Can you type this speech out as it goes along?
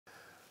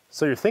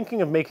So you're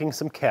thinking of making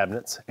some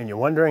cabinets and you're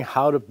wondering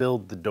how to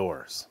build the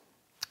doors.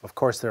 Of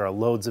course, there are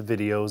loads of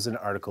videos and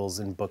articles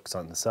and books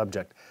on the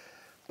subject,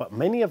 but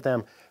many of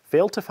them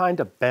fail to find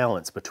a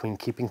balance between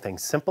keeping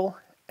things simple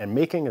and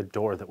making a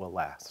door that will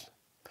last.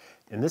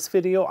 In this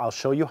video, I'll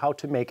show you how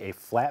to make a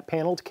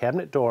flat-paneled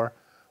cabinet door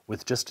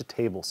with just a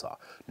table saw.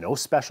 No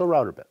special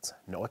router bits,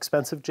 no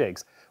expensive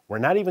jigs. We're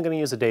not even going to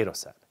use a dado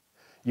set.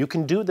 You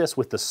can do this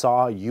with the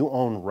saw you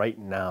own right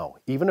now,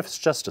 even if it's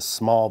just a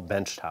small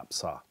benchtop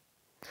saw.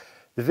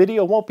 The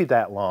video won't be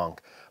that long,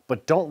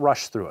 but don't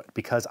rush through it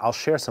because I'll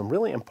share some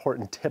really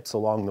important tips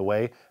along the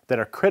way that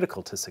are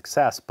critical to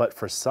success, but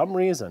for some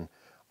reason,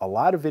 a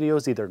lot of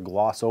videos either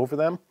gloss over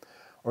them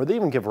or they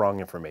even give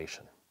wrong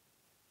information.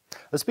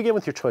 Let's begin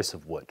with your choice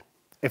of wood.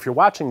 If you're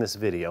watching this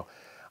video,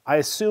 I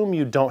assume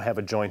you don't have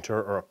a jointer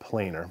or a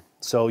planer,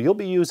 so you'll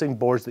be using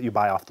boards that you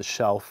buy off the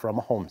shelf from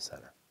a home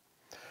center.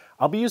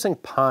 I'll be using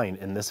pine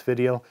in this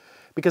video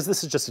because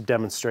this is just a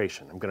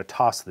demonstration. I'm going to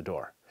toss the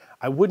door.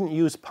 I wouldn't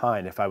use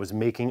pine if I was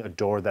making a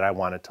door that I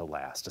wanted to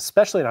last,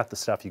 especially not the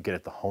stuff you get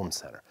at the home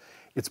center.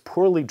 It's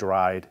poorly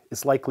dried,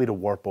 it's likely to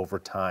warp over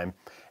time,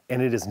 and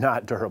it is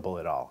not durable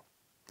at all.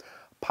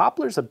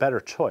 Poplar's a better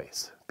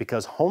choice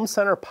because home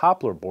center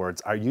poplar boards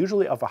are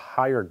usually of a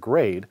higher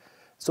grade,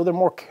 so they're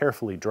more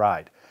carefully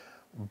dried.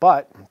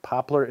 But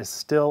poplar is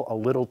still a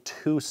little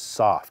too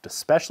soft,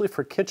 especially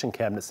for kitchen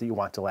cabinets that you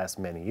want to last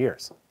many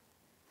years.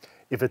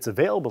 If it's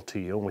available to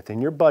you and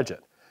within your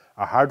budget,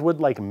 a hardwood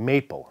like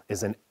maple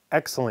is an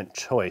excellent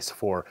choice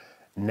for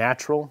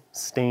natural,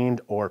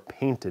 stained, or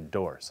painted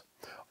doors.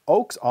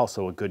 Oak's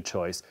also a good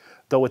choice,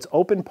 though its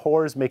open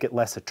pores make it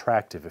less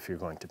attractive if you're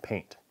going to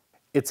paint.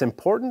 It's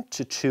important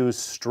to choose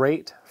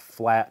straight,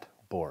 flat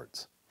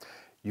boards.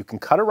 You can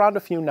cut around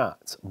a few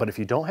knots, but if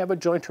you don't have a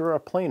jointer or a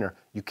planer,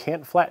 you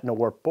can't flatten a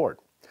warped board.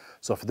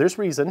 So for this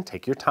reason,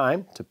 take your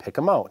time to pick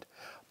them out,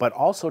 but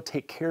also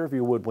take care of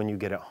your wood when you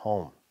get it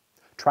home.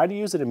 Try to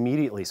use it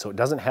immediately so it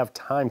doesn't have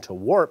time to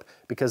warp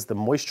because the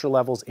moisture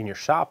levels in your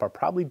shop are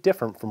probably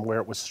different from where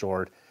it was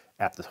stored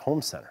at the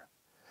home center.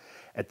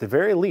 At the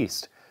very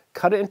least,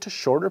 cut it into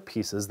shorter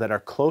pieces that are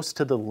close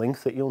to the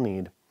length that you'll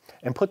need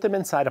and put them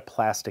inside a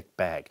plastic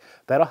bag.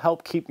 That'll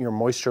help keep your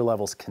moisture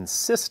levels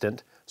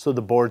consistent so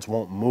the boards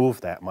won't move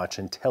that much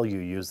until you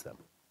use them.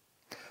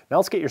 Now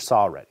let's get your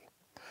saw ready.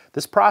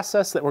 This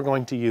process that we're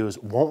going to use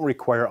won't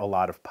require a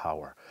lot of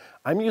power.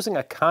 I'm using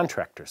a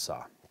contractor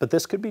saw, but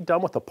this could be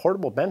done with a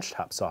portable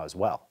benchtop saw as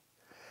well.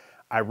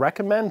 I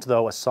recommend,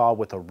 though, a saw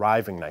with a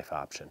riving knife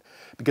option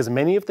because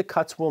many of the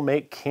cuts we'll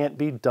make can't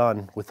be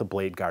done with the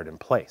blade guard in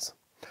place.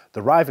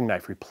 The riving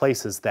knife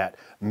replaces that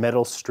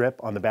metal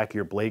strip on the back of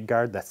your blade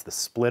guard, that's the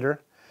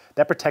splitter,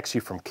 that protects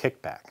you from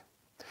kickback.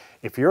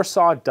 If your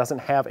saw doesn't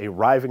have a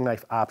riving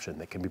knife option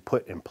that can be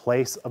put in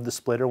place of the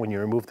splitter when you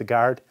remove the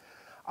guard,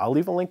 I'll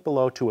leave a link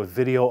below to a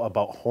video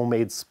about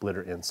homemade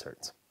splitter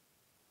inserts.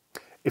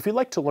 If you'd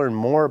like to learn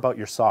more about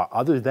your saw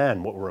other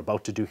than what we're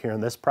about to do here in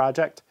this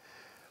project,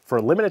 for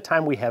a limited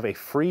time we have a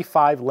free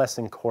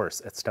 5-lesson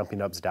course at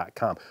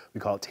stumpynubs.com.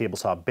 We call it Table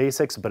Saw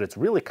Basics, but it's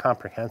really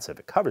comprehensive.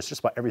 It covers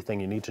just about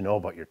everything you need to know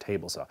about your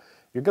table saw.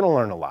 You're going to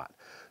learn a lot.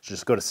 So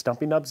just go to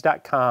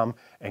stumpynubs.com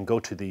and go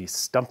to the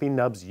Stumpy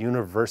Nubs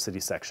University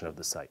section of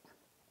the site.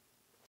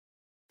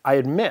 I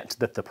admit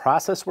that the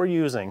process we're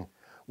using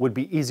would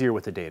be easier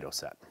with a dado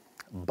set,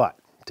 but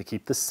to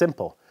keep this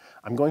simple,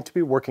 I'm going to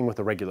be working with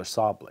a regular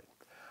saw blade.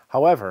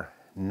 However,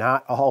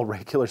 not all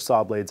regular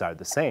saw blades are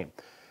the same.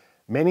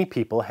 Many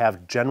people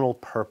have general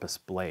purpose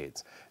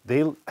blades.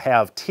 They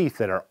have teeth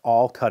that are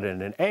all cut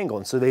at an angle,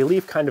 and so they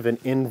leave kind of an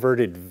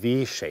inverted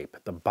V shape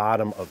at the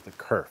bottom of the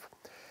curve.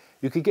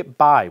 You could get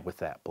by with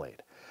that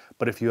blade.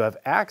 But if you have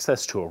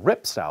access to a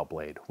rip style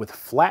blade with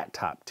flat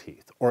top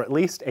teeth, or at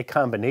least a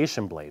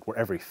combination blade where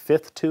every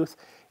 5th tooth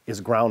is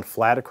ground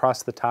flat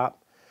across the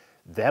top,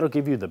 that'll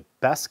give you the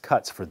best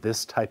cuts for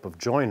this type of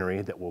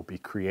joinery that we'll be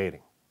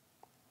creating.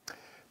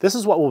 This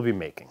is what we'll be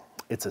making.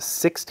 It's a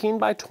 16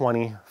 by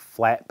 20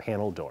 flat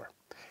panel door.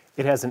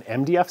 It has an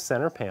MDF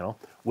center panel,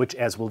 which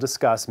as we'll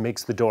discuss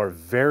makes the door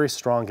very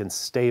strong and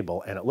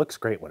stable, and it looks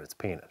great when it's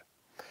painted.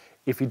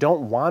 If you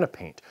don't want to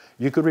paint,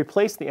 you could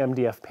replace the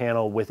MDF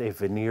panel with a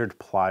veneered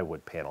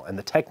plywood panel, and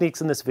the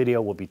techniques in this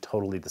video will be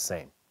totally the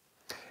same.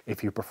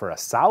 If you prefer a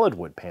solid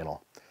wood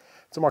panel,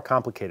 it's a more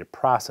complicated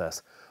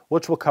process,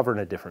 which we'll cover in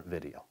a different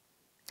video.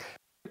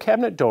 The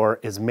cabinet door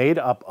is made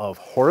up of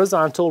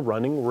horizontal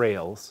running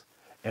rails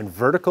and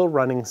vertical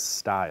running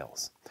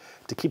stiles.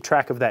 To keep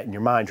track of that in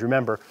your mind,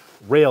 remember,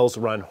 rails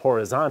run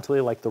horizontally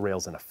like the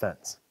rails in a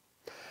fence.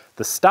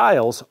 The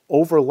stiles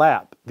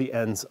overlap the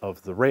ends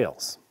of the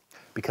rails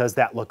because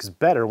that looks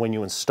better when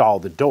you install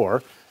the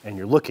door and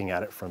you're looking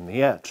at it from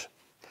the edge.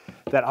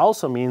 That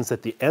also means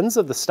that the ends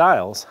of the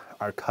stiles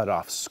are cut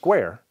off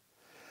square,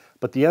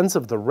 but the ends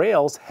of the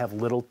rails have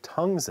little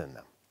tongues in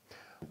them.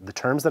 The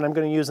terms that I'm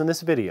going to use in this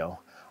video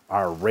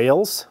are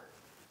rails,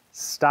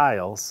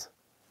 stiles,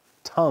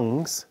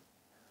 tongues,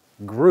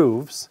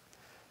 grooves,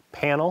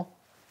 panel,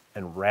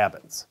 and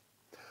rabbets.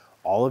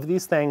 All of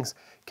these things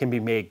can be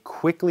made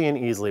quickly and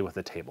easily with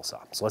a table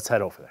saw. So let's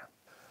head over there.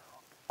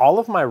 All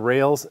of my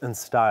rails and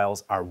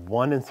stiles are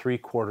 1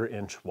 3/4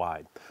 inch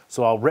wide,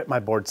 so I'll rip my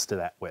boards to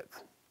that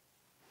width.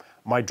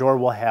 My door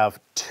will have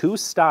 2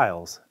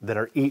 stiles that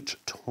are each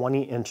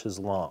 20 inches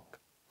long.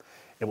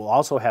 It will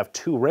also have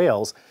 2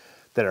 rails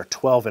that are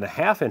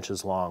 12.5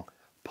 inches long,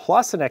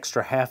 plus an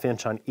extra 1/2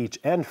 inch on each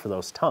end for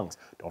those tongues.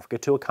 Don't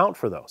forget to account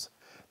for those.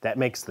 That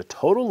makes the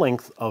total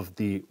length of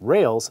the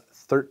rails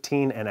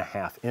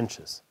 13.5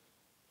 inches.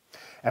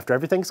 After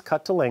everything's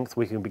cut to length,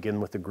 we can begin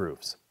with the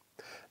grooves.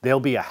 They'll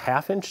be a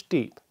 1/2 inch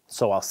deep,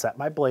 so I'll set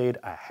my blade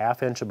a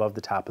 1/2 inch above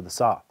the top of the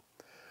saw.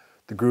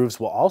 The grooves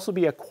will also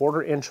be a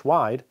 1/4 inch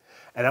wide,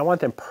 and I want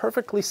them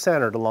perfectly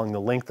centered along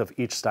the length of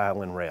each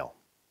stile and rail.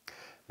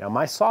 Now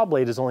my saw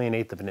blade is only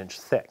 1/8 of an inch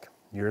thick.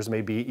 Yours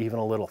may be even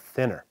a little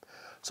thinner,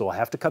 so I'll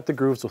have to cut the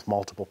grooves with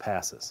multiple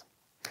passes.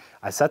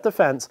 I set the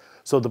fence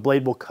so the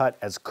blade will cut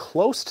as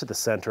close to the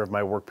center of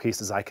my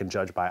workpiece as I can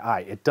judge by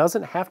eye. It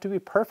doesn't have to be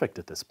perfect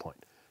at this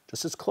point,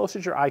 just as close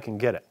as your eye can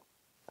get it.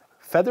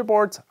 Feather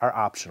boards are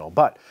optional,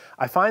 but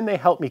I find they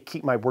help me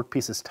keep my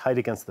workpieces tight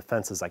against the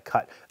fence as I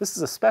cut. This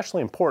is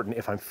especially important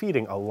if I'm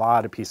feeding a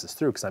lot of pieces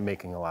through because I'm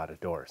making a lot of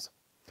doors.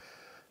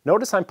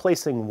 Notice I'm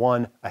placing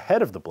one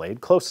ahead of the blade,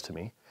 close to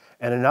me,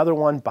 and another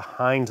one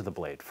behind the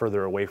blade,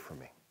 further away from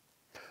me.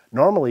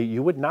 Normally,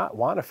 you would not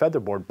want a feather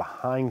board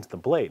behind the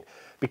blade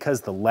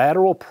because the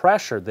lateral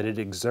pressure that it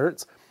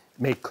exerts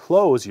may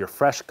close your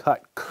fresh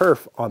cut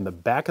kerf on the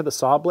back of the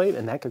saw blade,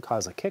 and that could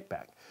cause a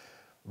kickback.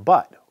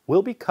 But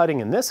we'll be cutting,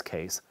 in this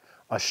case,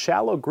 a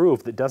shallow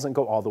groove that doesn't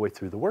go all the way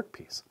through the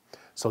workpiece.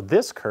 So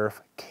this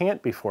kerf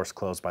can't be force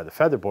closed by the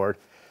feather board,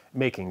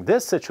 making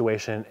this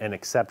situation an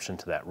exception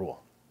to that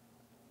rule.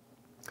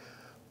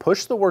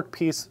 Push the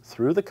workpiece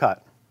through the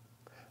cut,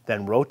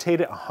 then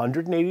rotate it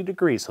 180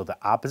 degrees so the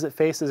opposite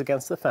face is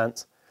against the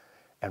fence,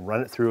 and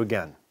run it through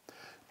again.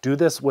 Do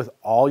this with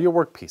all your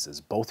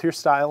workpieces, both your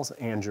stiles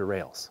and your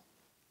rails.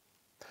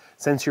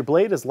 Since your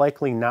blade is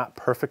likely not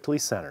perfectly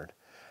centered,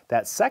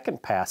 that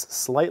second pass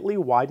slightly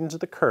widened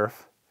the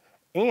kerf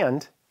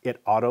and it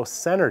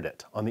auto-centered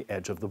it on the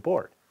edge of the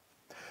board.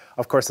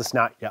 Of course, it's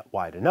not yet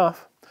wide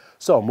enough,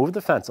 so move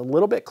the fence a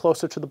little bit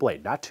closer to the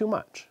blade, not too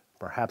much,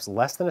 perhaps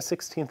less than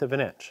 1/16 of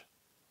an inch.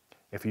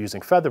 If you're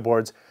using feather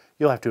boards,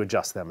 you'll have to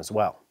adjust them as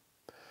well.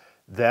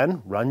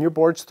 Then run your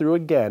boards through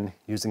again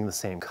using the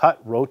same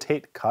cut,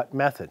 rotate, cut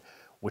method,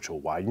 which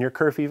will widen your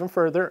kerf even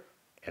further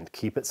and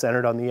keep it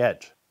centered on the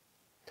edge.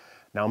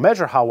 Now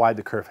measure how wide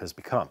the kerf has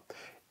become.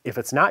 If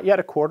it's not yet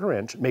a 1/4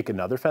 inch, make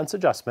another fence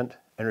adjustment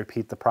and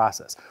repeat the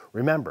process.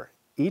 Remember,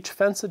 each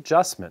fence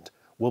adjustment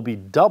will be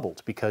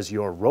doubled because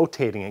you're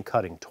rotating and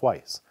cutting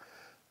twice.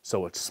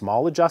 So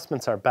small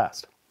adjustments are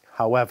best.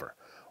 However,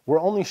 we're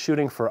only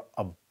shooting for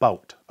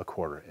about a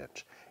 1/4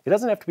 inch. It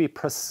doesn't have to be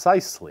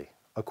precisely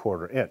a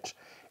 1/4 inch.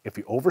 If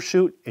you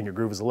overshoot and your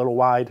groove is a little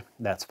wide,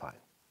 that's fine.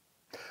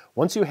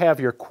 Once you have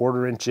your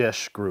 1/4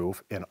 inch-ish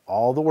groove in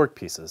all the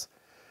workpieces,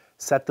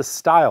 set the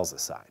stiles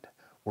aside.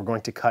 We're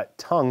going to cut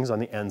tongues on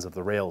the ends of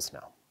the rails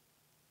now.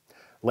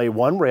 Lay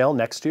one rail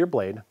next to your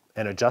blade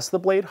and adjust the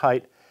blade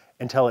height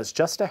until it's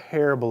just a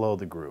hair below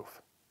the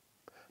groove.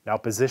 Now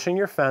position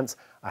your fence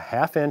a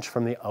 1/2 inch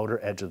from the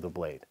outer edge of the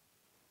blade.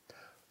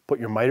 Put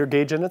your miter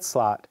gauge in its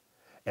slot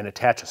and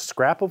attach a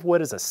scrap of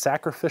wood as a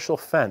sacrificial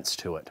fence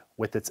to it,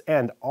 with its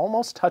end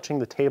almost touching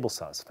the table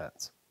saw's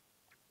fence.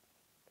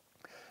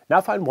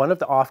 Now find one of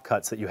the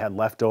offcuts that you had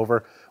left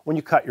over when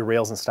you cut your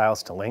rails and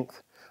stiles to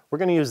length. We're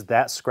going to use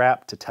that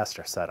scrap to test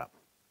our setup.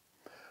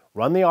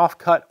 Run the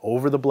offcut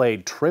over the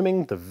blade,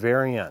 trimming the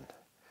very end.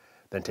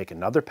 Then take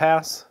another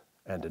pass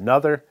and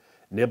another,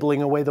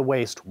 nibbling away the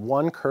waste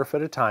one kerf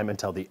at a time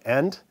until the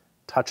end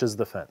touches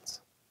the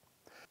fence.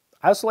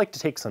 I also like to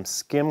take some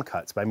skim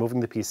cuts by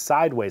moving the piece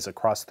sideways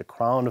across the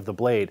crown of the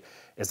blade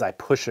as I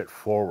push it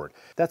forward.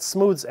 That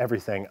smooths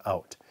everything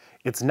out.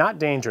 It's not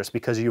dangerous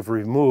because you've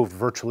removed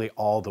virtually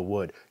all the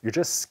wood. You're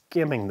just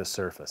skimming the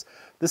surface.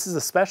 This is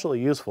especially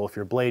useful if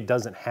your blade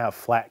doesn't have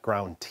flat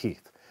ground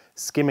teeth.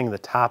 Skimming the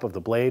top of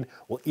the blade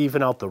will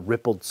even out the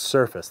rippled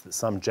surface that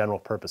some general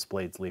purpose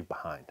blades leave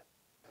behind.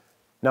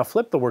 Now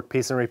flip the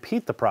workpiece and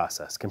repeat the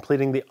process,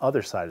 completing the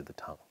other side of the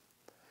tongue.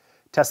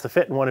 Test the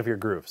fit in one of your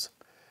grooves.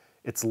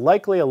 It's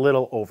likely a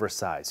little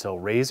oversized, so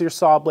raise your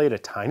saw blade a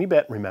tiny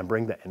bit,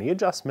 remembering that any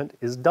adjustment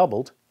is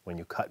doubled when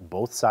you cut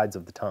both sides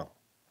of the tongue.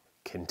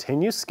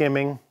 Continue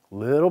skimming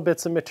little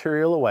bits of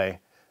material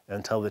away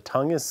until the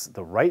tongue is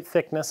the right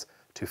thickness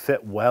to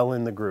fit well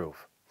in the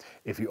groove.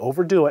 If you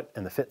overdo it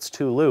and the fit's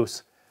too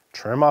loose,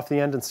 trim off the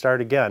end and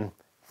start again,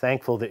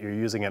 thankful that you're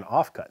using an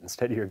offcut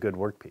instead of your good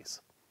workpiece.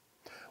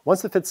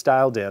 Once the fit's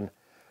dialed in,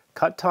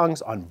 cut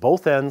tongues on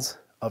both ends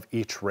of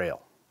each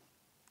rail.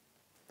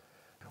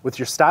 With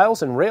your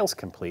stiles and rails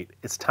complete,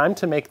 it's time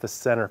to make the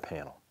center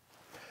panel.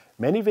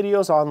 Many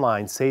videos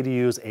online say to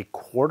use a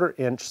 1/4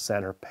 inch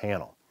center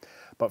panel,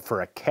 but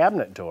for a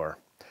cabinet door,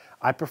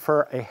 I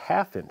prefer a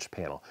 1/2 inch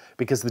panel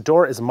because the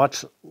door is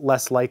much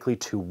less likely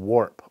to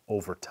warp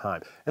over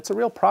time. It's a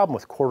real problem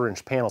with 1/4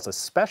 inch panels,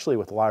 especially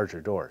with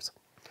larger doors.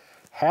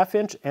 1/2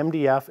 inch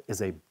MDF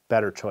is a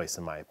better choice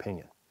in my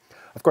opinion.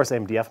 Of course,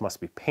 MDF must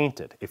be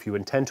painted. If you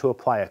intend to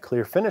apply a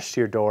clear finish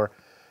to your door,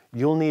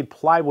 you'll need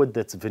plywood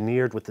that's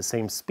veneered with the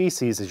same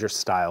species as your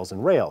stiles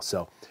and rails.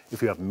 So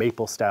if you have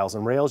maple stiles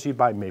and rails, you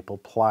buy maple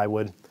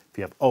plywood. If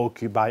you have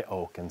oak, you buy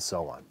oak, and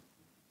so on.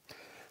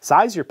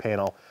 Size your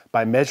panel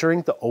by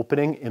measuring the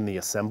opening in the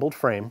assembled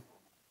frame,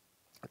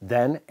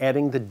 then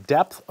adding the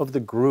depth of the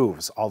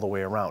grooves all the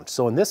way around.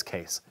 So in this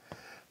case,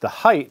 the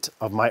height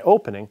of my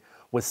opening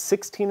was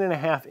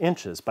 16.5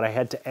 inches, but I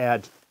had to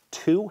add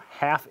 2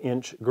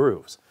 half-inch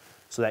grooves.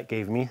 So that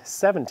gave me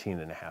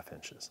 17.5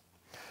 inches.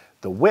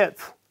 The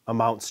width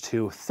amounts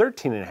to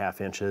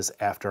 13.5 inches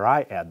after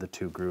I add the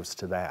 2 grooves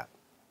to that.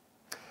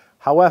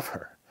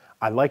 However,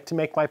 I like to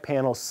make my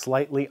panels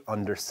slightly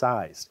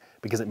undersized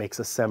because it makes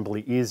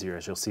assembly easier,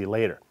 as you'll see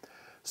later.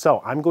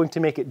 So I'm going to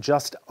make it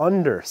just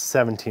under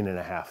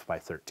 17.5 by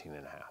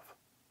 13.5.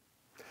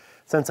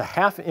 Since a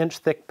half-inch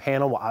thick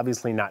panel will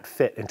obviously not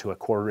fit into a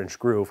 1/4-inch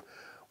groove,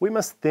 we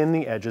must thin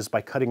the edges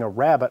by cutting a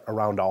rabbet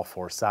around all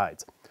 4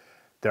 sides.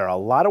 There are a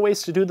lot of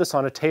ways to do this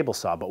on a table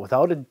saw, but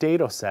without a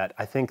dado set,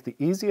 I think the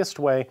easiest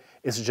way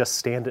is to just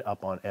stand it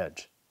up on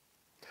edge.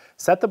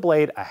 Set the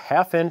blade a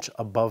 1/2 inch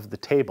above the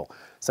table.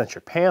 Since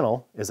your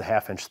panel is a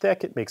 1/2 inch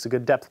thick, it makes a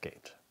good depth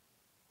gauge.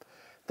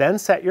 Then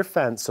set your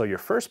fence so your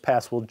first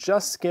pass will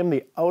just skim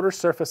the outer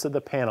surface of the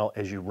panel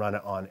as you run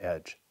it on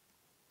edge.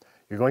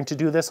 You're going to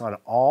do this on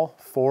all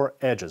 4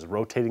 edges,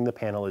 rotating the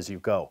panel as you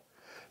go.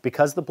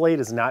 Because the blade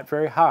is not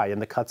very high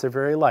and the cuts are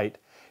very light,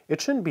 it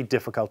shouldn't be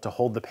difficult to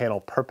hold the panel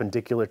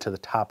perpendicular to the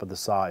top of the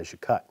saw as you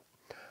cut.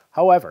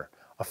 However,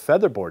 a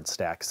featherboard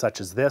stack such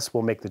as this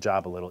will make the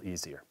job a little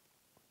easier.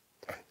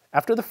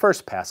 After the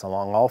first pass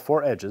along all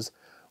 4 edges,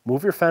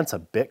 move your fence a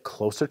bit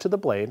closer to the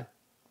blade,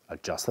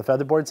 adjust the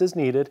featherboards as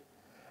needed,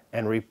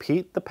 and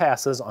repeat the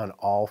passes on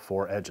all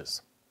 4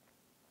 edges.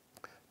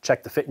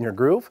 Check the fit in your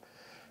groove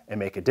and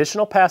make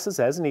additional passes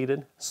as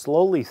needed,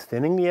 slowly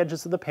thinning the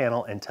edges of the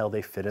panel until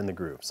they fit in the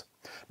grooves.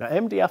 Now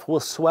MDF will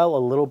swell a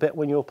little bit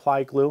when you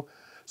apply glue,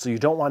 so you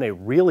don't want a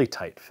really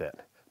tight fit,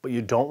 but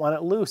you don't want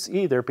it loose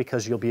either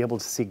because you'll be able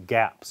to see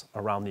gaps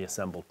around the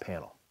assembled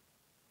panel.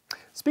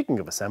 Speaking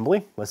of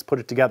assembly, let's put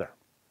it together.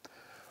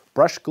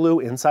 Brush glue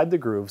inside the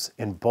grooves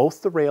in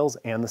both the rails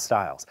and the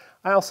stiles.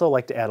 I also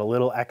like to add a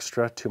little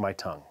extra to my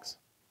tongues.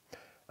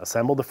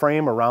 Assemble the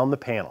frame around the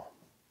panel.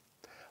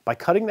 By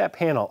cutting that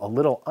panel a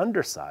little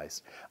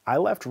undersized, I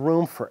left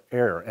room for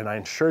error and I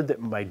ensured that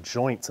my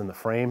joints in the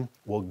frame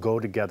will go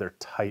together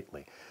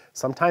tightly.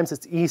 Sometimes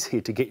it's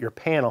easy to get your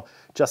panel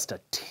just a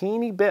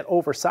teeny bit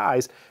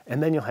oversized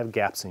and then you'll have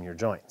gaps in your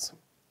joints.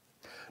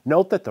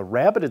 Note that the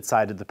rabbeted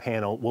side of the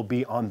panel will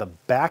be on the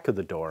back of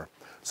the door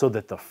so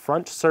that the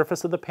front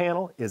surface of the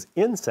panel is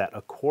inset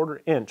a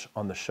 1/4 inch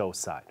on the show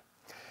side.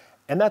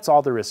 And that's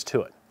all there is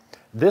to it.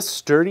 This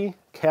sturdy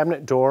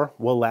cabinet door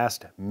will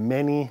last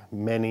many,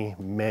 many,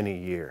 many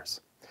years.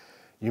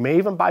 You may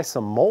even buy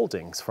some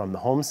moldings from the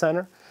home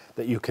center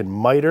that you can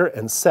miter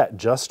and set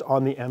just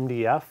on the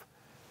MDF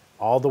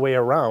all the way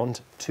around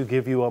to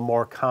give you a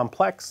more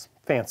complex,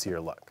 fancier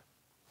look.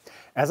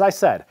 As I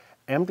said,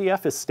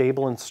 MDF is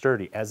stable and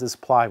sturdy, as is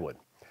plywood.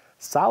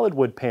 Solid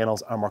wood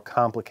panels are more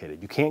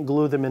complicated. You can't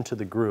glue them into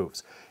the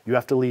grooves. You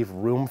have to leave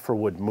room for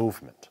wood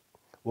movement.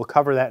 We'll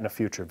cover that in a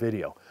future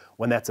video.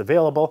 When that's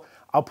available,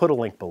 I'll put a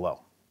link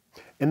below.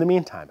 In the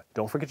meantime,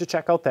 don't forget to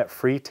check out that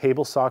free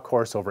table saw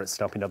course over at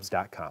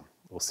stumpynubs.com.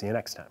 We'll see you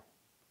next time.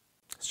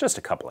 It's just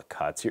a couple of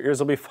cuts. Your ears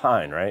will be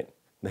fine, right?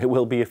 They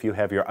will be if you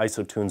have your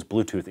IsoTunes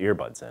Bluetooth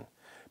earbuds in,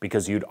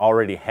 because you'd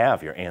already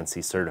have your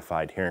ANSI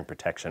certified hearing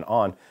protection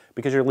on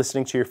because you're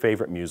listening to your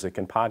favorite music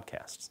and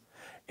podcasts.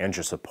 And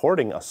you're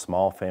supporting a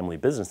small family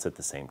business at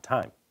the same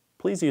time.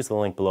 Please use the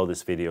link below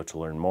this video to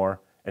learn more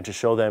and to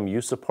show them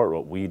you support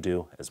what we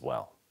do as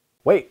well.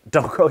 Wait,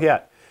 don't go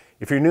yet.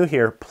 If you're new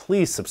here,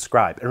 please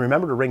subscribe and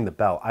remember to ring the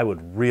bell. I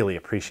would really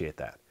appreciate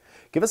that.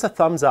 Give us a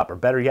thumbs up, or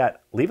better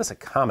yet, leave us a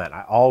comment.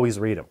 I always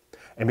read them.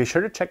 And be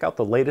sure to check out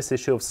the latest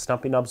issue of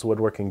Stumpy Nubs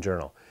Woodworking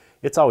Journal.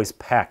 It's always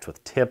packed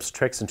with tips,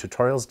 tricks, and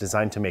tutorials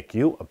designed to make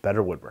you a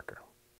better woodworker.